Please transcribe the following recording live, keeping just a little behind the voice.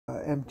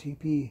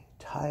MTP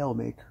Tile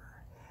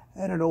Maker,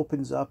 and it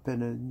opens up,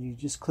 and you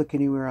just click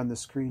anywhere on the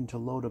screen to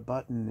load a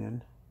button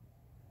in,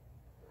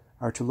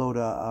 or to load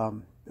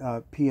a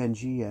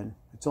PNG in.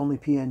 It's only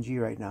PNG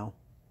right now,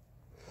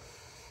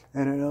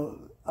 and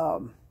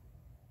it'll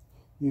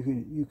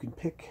you can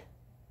pick.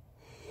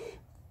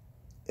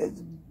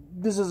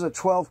 This is a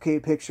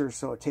 12K picture,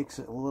 so it takes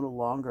a little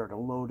longer to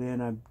load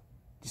in.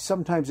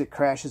 Sometimes it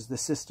crashes the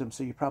system,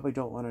 so you probably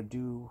don't want to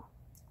do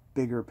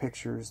bigger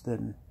pictures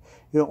than,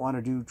 you don't want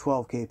to do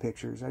 12K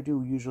pictures. I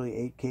do usually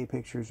 8K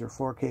pictures or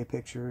 4K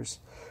pictures,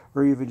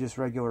 or even just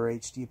regular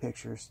HD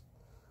pictures.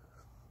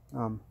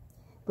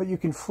 But you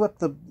can flip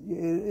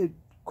it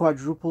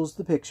quadruples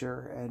the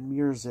picture and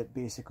mirrors it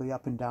basically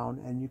up and down,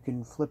 and you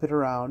can flip it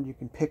around. You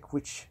can pick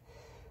which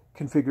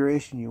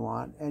configuration you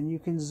want, and you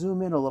can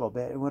zoom in a little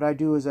bit. And what I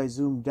do is I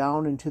zoom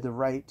down and to the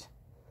right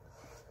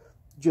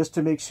just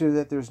to make sure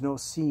that there's no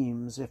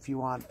seams if you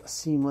want a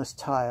seamless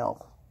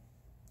tile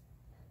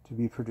to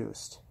be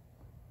produced.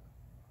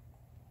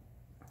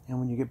 And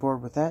when you get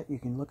bored with that, you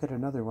can look at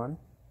another one.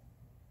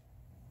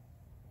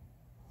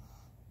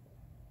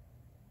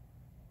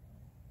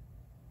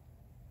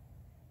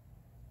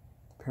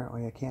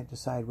 Apparently I can't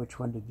decide which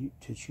one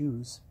to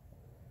choose.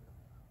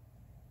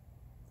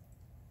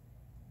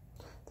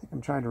 I think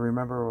I'm trying to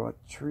remember what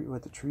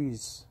the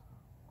trees,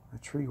 a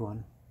tree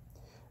one.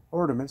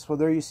 Ornaments, well,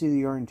 there you see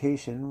the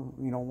orientation.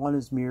 You know, one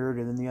is mirrored,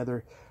 and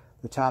then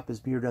the top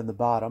is mirrored on the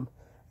bottom.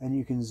 And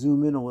you can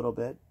zoom in a little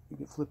bit. You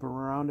can flip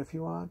around if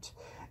you want.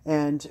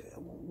 And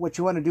what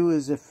you want to do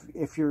is,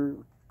 if you're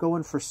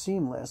going for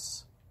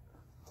seamless,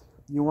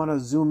 you want to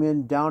zoom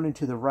in down and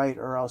to the right,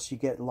 or else you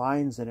get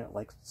lines in it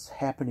like it's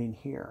happening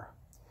here.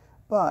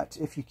 But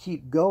if you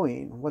keep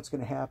going, what's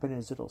going to happen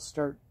is it'll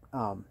start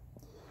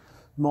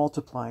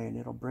multiplying.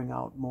 It'll bring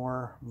out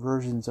more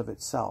versions of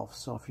itself.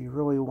 So if you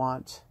really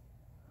want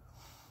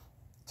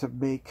to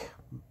make,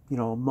 you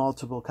know,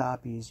 multiple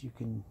copies, you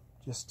can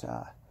just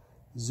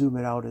zoom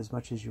it out as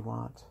much as you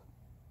want.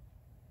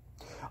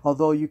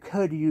 Although you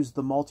could use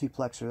the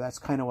multiplexer. That's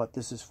kind of what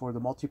this is for.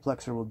 The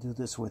multiplexer will do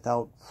this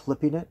without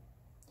flipping it.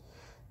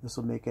 This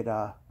will make it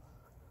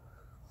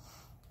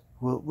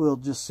we'll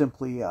just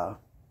simply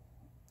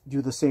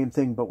do the same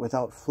thing, but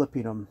without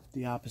flipping them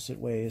the opposite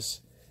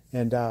ways.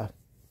 And I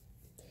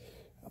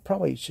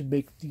probably should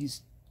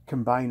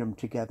combine them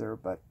together,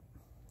 but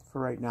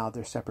for right now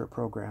they're separate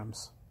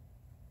programs.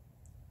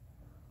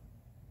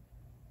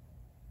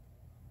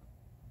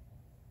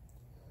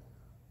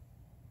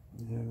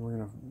 And we're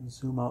going to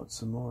zoom out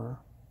some more.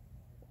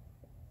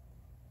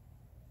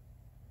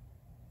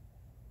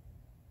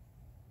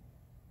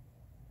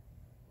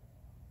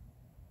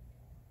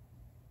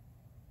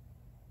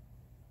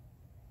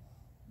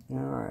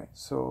 Alright,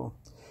 so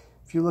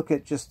if you look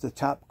at just the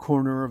top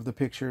corner of the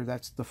picture,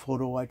 that's the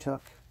photo I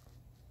took.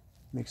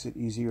 Makes it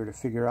easier to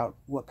figure out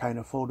what kind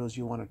of photos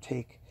you want to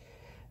take.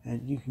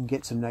 And you can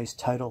get some nice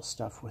title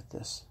stuff with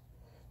this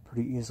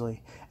pretty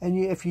easily. And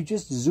if you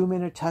just zoom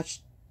in a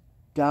touch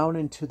down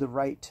and to the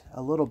right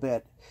a little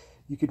bit,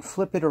 you can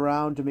flip it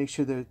around to make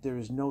sure that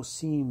there's no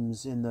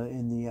seams in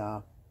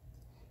the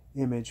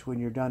image when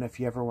you're done, if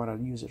you ever want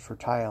to use it for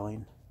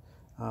tiling,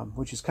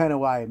 which is kind of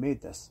why I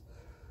made this.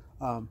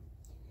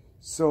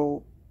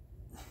 So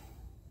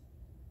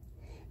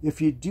if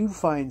you do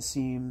find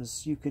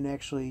seams, you can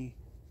actually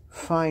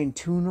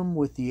fine-tune them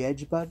with the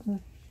edge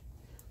button.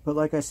 But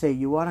like I say,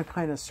 you want to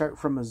kind of start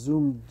from a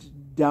zoom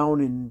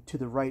down into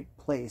the right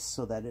place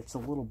so that it's a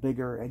little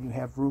bigger and you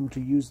have room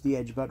to use the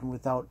edge button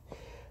without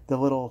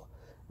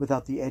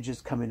the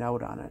edges coming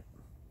out on it.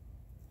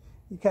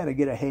 You kind of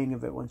get a hang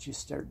of it once you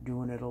start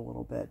doing it a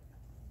little bit.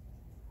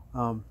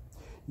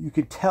 You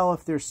could tell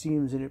if there's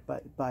seams in it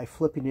by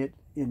flipping it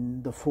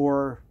in the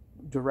 4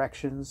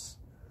 directions,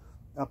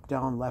 up,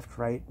 down, left,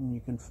 right, and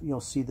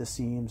you'll see the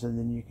seams, and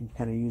then you can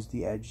kind of use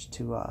the edge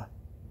to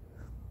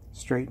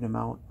straighten them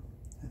out.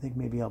 I think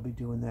maybe I'll be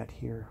doing that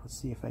here. Let's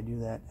see if I do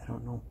that. I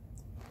don't know.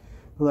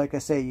 But like I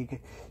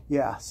say,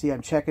 yeah, see,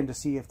 I'm checking to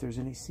see if there's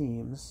any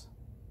seams.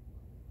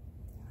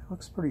 It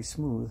looks pretty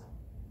smooth.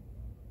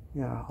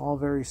 Yeah, all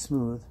very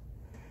smooth.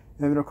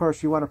 And then, of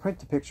course, you want to print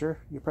the picture,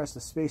 you press the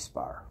space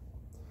bar.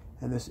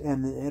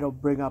 And it'll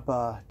bring up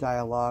a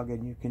dialog,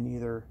 and you can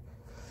either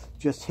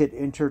just hit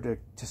enter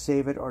to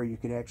save it, or you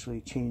could actually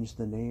change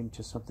the name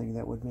to something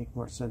that would make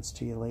more sense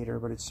to you later,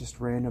 but it's just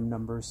random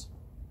numbers.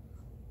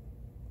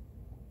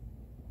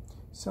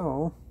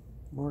 So,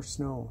 more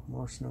snow,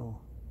 more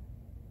snow.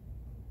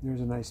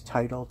 There's a nice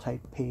title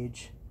type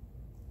page.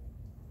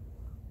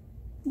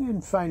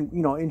 And find,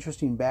 you know,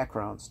 interesting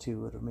backgrounds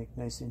too. It'll make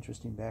nice,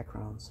 interesting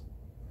backgrounds.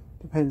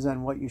 Depends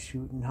on what you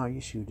shoot and how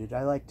you shoot it.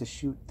 I like to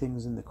shoot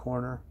things in the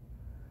corner.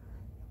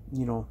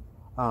 You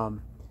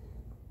know,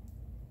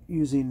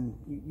 using,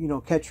 you know,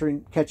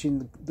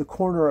 catching the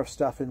corner of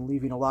stuff and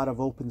leaving a lot of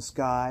open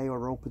sky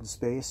or open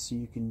space, so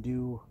you can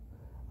do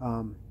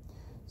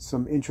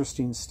some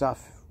interesting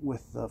stuff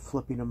with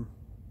flipping them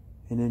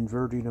and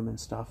inverting them and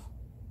stuff.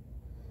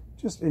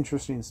 Just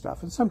interesting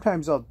stuff. And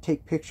sometimes I'll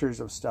take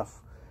pictures of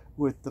stuff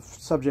with the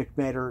subject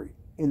matter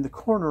in the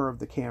corner of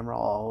the camera.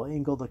 I'll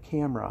angle the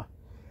camera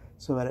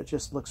so that it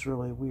just looks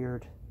really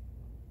weird.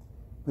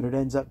 But it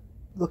ends up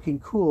looking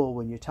cool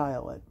when you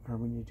tile it, or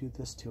when you do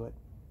this to it,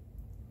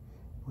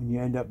 when you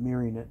end up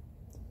mirroring it.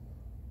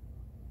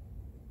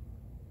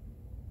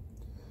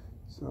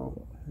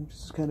 So I'm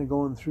just kind of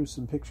going through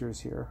some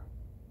pictures here.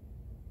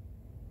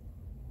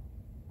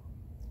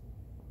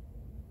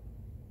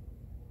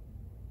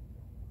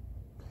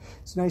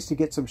 It's nice to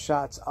get some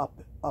shots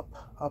up,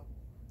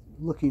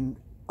 looking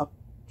up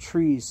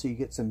trees, so you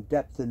get some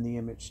depth in the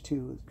image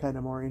too. It's kind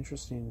of more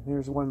interesting.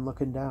 There's one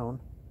looking down.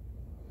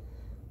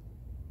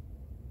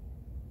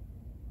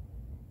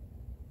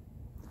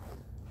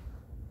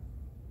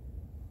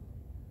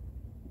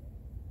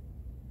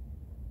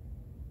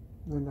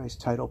 A nice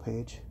title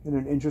page and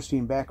an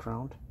interesting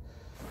background.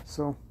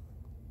 So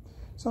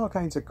it's all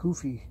kinds of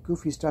goofy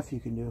stuff you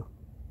can do.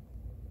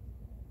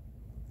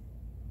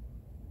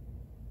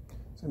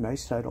 It's a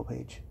nice title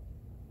page,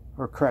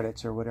 or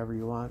credits, or whatever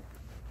you want,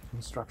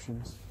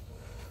 instructions.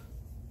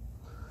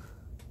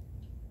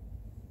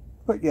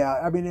 But yeah,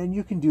 I mean, and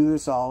you can do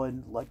this all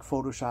in like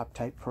Photoshop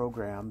type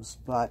programs,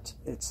 but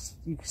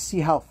you can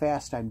see how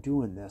fast I'm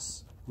doing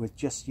this with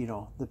just, you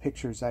know, the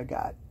pictures I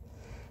got.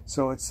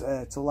 So it's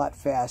a lot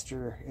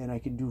faster, and I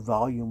can do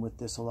volume with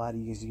this a lot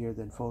easier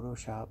than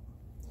Photoshop.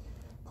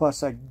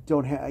 Plus, I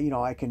don't have, you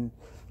know, I can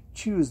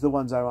choose the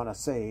ones I want to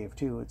save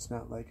too. It's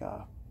not like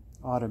a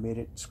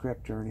automated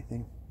script or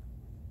anything.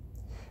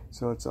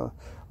 So it's a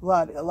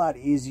lot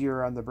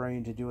easier on the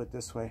brain to do it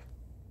this way.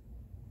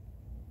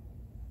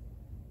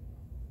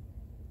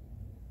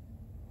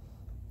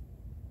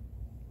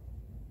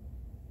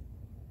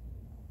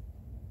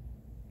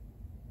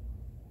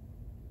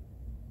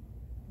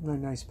 A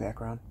nice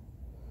background.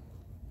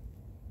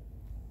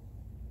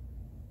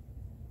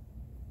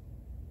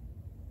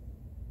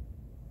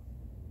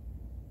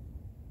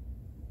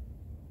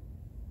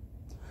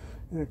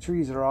 And the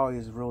trees are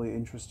always really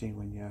interesting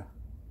when you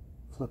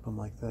flip them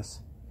like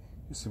this.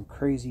 There's some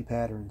crazy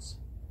patterns.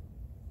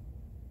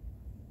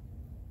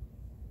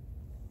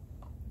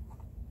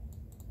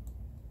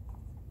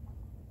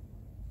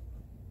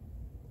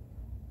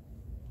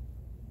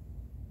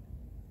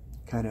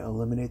 Kind of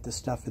eliminate the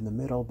stuff in the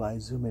middle by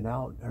zooming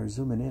out, or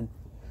zooming in,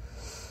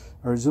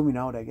 or zooming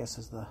out, I guess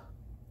is the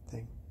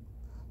thing.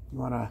 You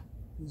want to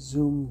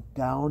zoom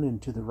down and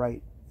to the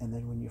right, and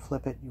then when you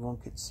flip it, you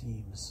won't get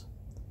seams.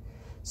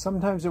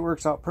 Sometimes it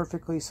works out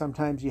perfectly,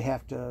 sometimes you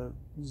have to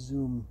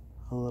zoom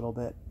a little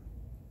bit.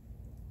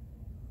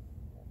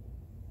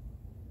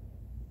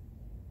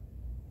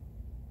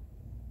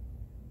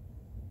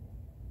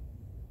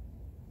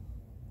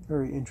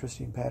 Very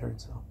interesting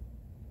patterns though.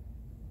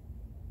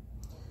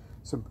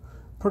 Some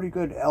pretty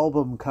good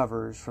album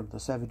covers from the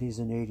 70s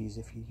and 80s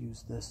if you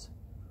use this.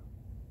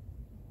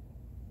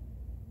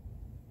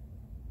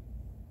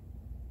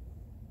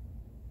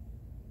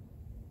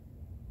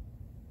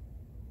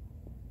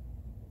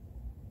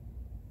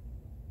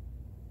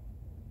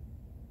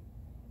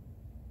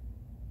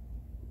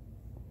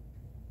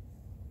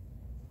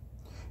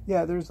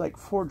 Yeah, there's like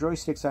 4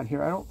 joysticks on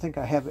here. I don't think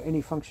I have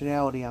any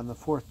functionality on the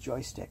 4th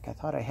joystick. I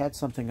thought I had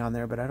something on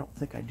there, but I don't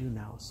think I do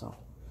now, so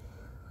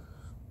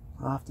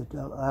I'll have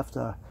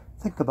to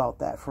think about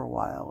that for a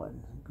while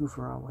and goof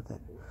around with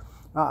it.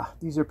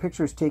 These are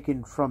pictures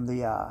taken from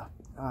the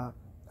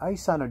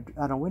ice on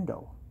a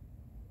window.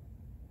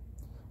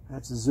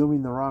 That's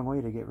zooming the wrong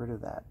way to get rid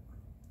of that.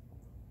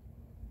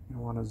 You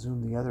want to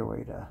zoom the other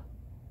way to...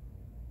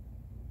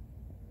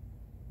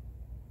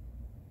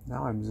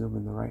 Now I'm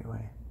zooming the right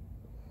way.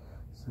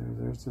 So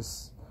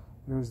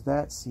there's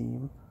that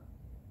seam.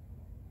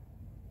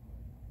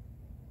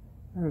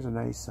 There's a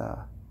nice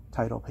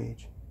title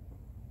page.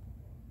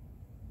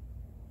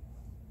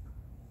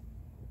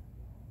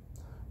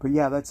 But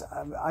yeah, that's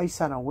ice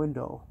on a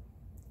window,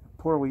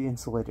 a poorly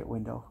insulated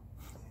window.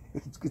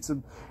 It's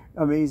some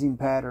amazing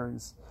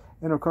patterns.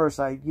 And of course,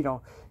 I,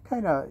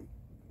 kind of,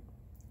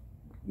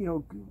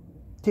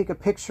 take a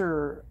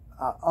picture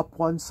up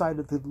one side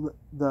of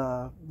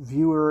the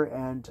viewer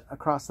and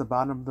across the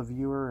bottom of the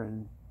viewer,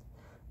 and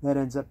that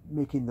ends up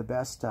making the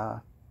best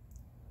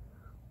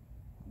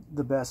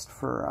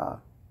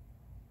for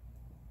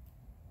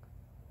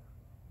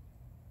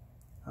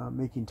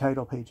making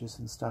title pages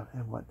and stuff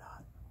and whatnot.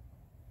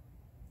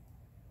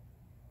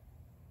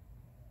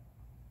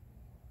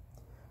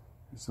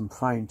 There's some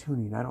fine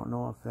tuning. I don't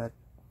know if that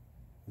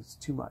is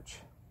too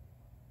much.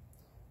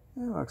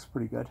 It looks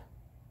pretty good.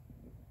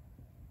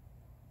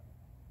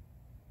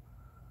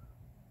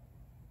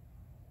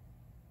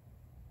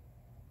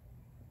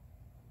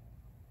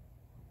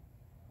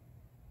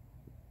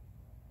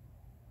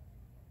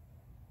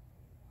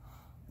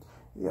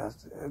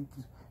 Yes,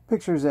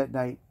 pictures at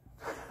night,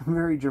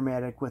 very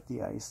dramatic with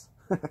the ice.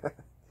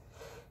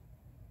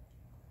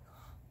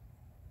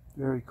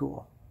 Very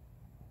cool.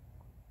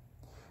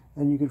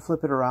 And you can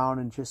flip it around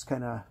and just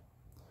kind of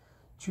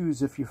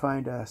choose, if you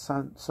find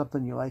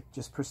something you like,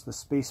 just press the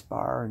space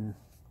bar and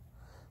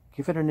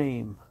give it a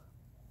name.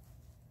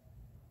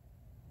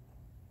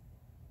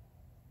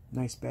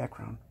 Nice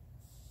background.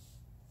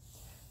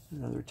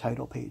 another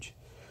title page.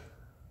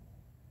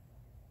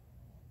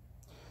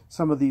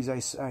 Some of these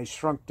I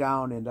shrunk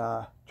down and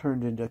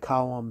turned into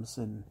columns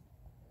and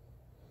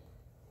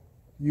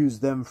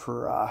used them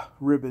for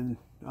ribbon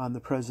on the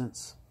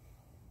presents.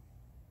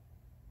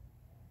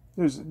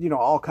 There's, you know,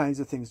 all kinds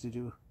of things to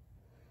do.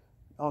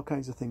 All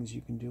kinds of things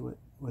you can do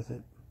with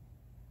it.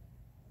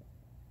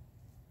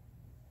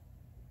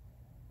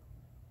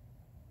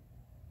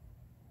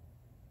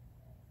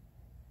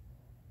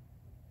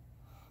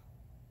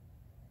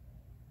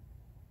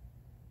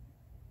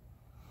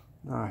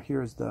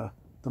 Here's the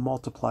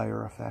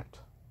multiplier effect.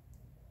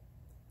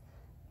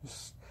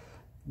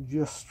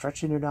 Just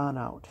stretching it on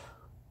out.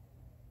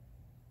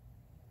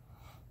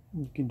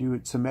 You can do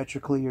it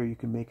symmetrically, or you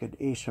can make it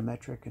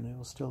asymmetric, and it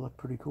will still look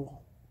pretty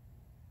cool.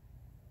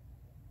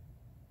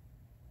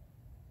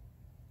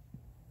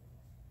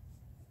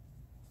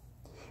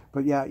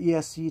 But yeah,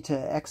 ESC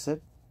to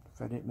exit,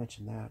 if I didn't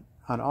mention that,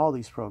 on all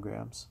these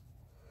programs.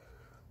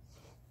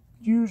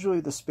 Usually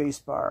the space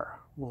bar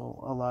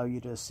will allow you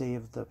to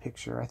save the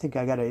picture. I think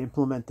I got to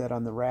implement that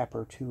on the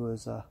wrapper too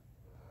as a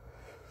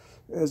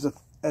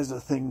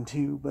thing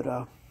too, but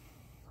I'll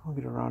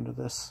get around to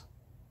this.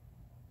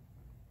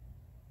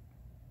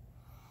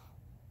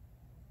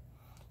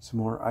 Some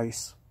more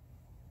ice.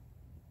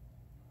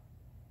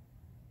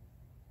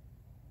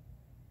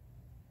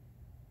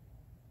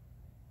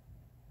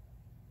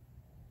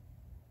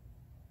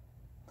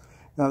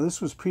 Now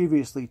this was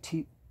previously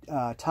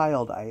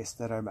tiled ice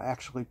that I'm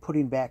actually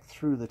putting back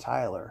through the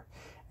tiler,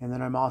 and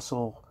then I'm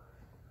also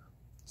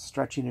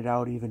stretching it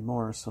out even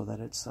more so that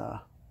it's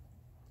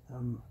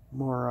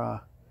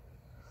more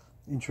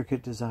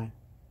intricate design.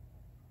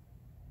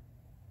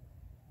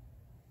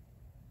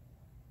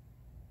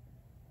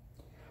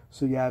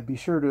 So yeah, be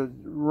sure to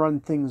run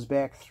things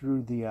back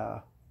through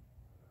the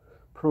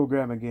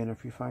program again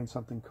if you find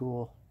something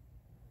cool.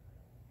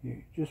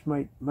 You just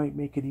might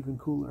make it even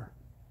cooler.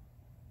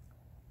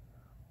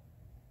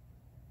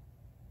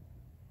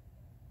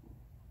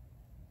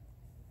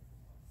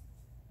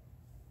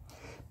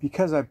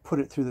 Because I put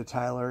it through the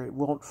tiler, it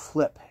won't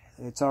flip.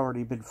 It's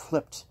already been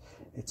flipped.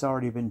 It's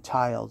already been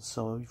tiled,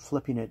 so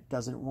flipping it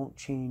won't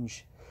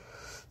change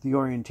the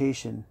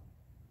orientation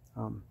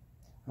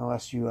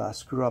unless you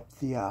screw up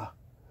the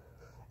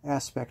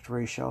aspect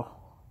ratio.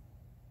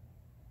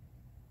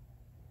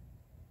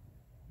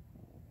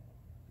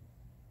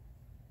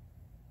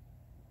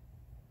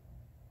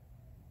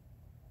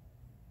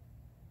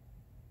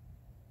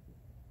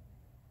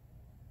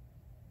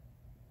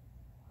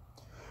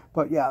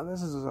 But yeah,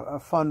 this is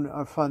a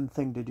fun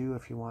thing to do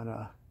if you want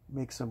to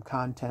make some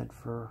content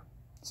for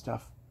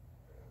stuff.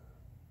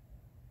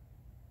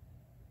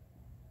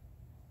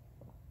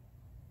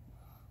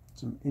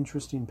 Some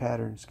interesting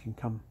patterns can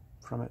come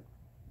from it.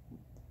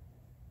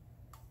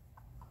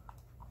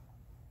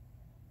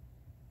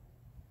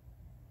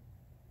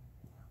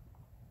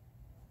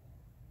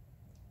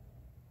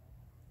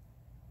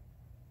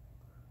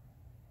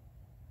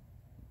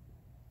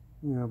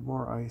 You have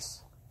more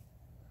ice.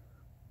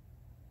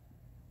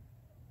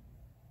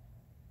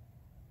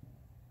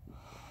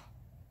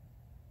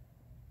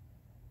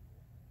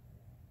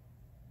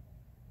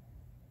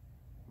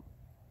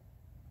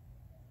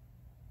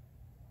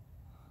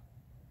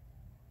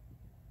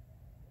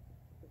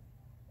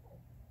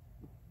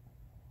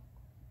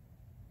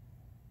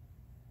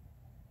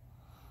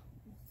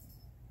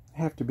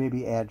 Have to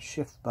maybe add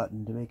shift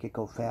button to make it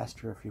go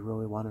faster if you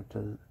really wanted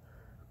to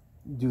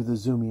do the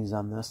zoomies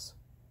on this.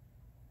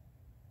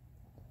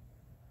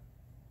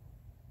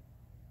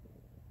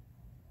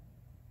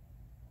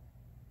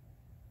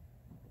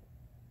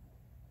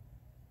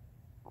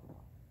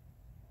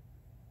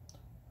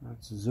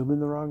 It's zooming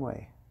the wrong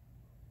way.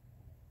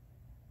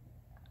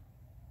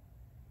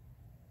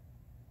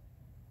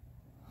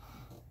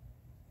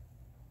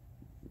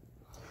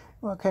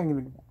 Well, it kind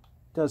of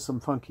does some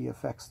funky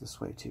effects this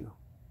way too.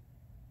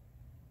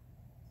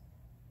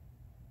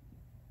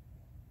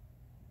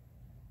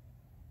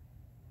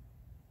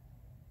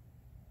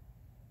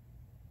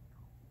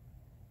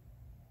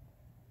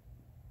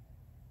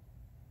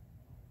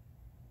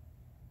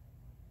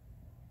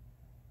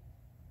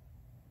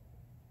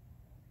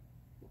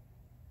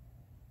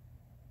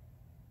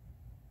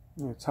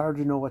 It's hard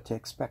to know what to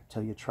expect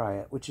till you try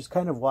it, which is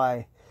kind of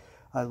why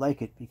I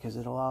like it, because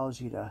it allows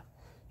you to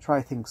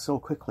try things so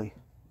quickly.